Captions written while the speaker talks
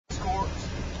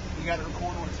You got it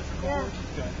recorded when it says record?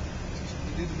 Yeah. Okay.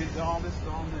 You do the video, all this is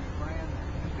on the brand.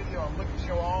 The video, I'm looking to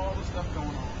show all the stuff going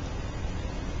on.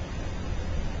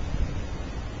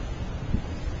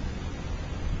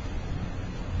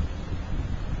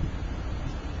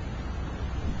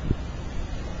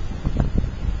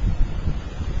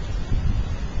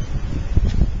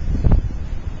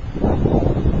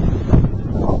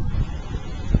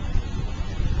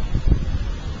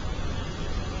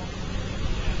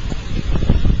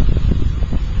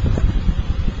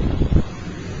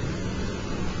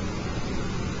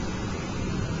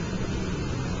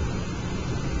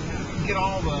 Get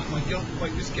all the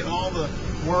like just get all the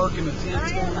work and the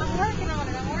tints going on. I'm working on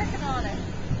it.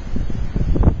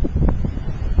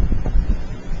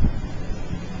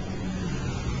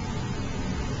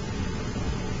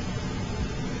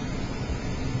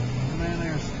 Man,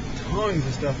 there's tons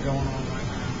of stuff going on right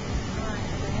now.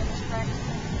 Alright, just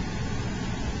practicing.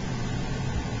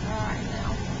 Alright,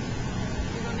 now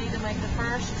you're gonna need to make the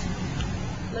first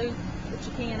loop that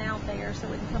you can out there so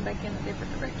we can come back in a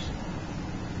different direction.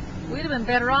 We'd have been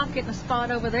better off getting a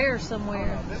spot over there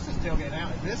somewhere. Oh, no, this is tailgate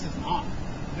alley. This is not.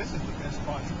 This is the best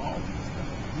spot of all these stuff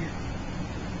here.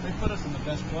 They put us in the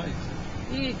best place.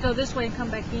 You need to go this way and come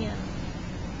back in.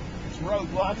 It's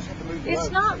road. Well, I just have to move the road.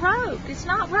 It's not road. It's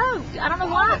not road. I don't know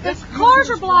why. The cars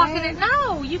are blocking it.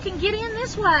 No, you can get in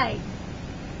this way.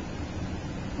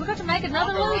 We're going to make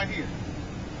another loop. Right here.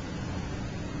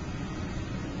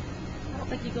 I don't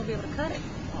think you're going to be able to cut it.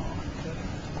 Oh, I can cut it.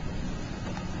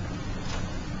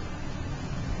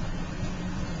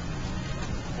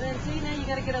 And then see, now you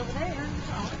got to get over there. I just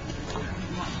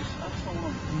don't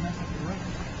want to mess up the road.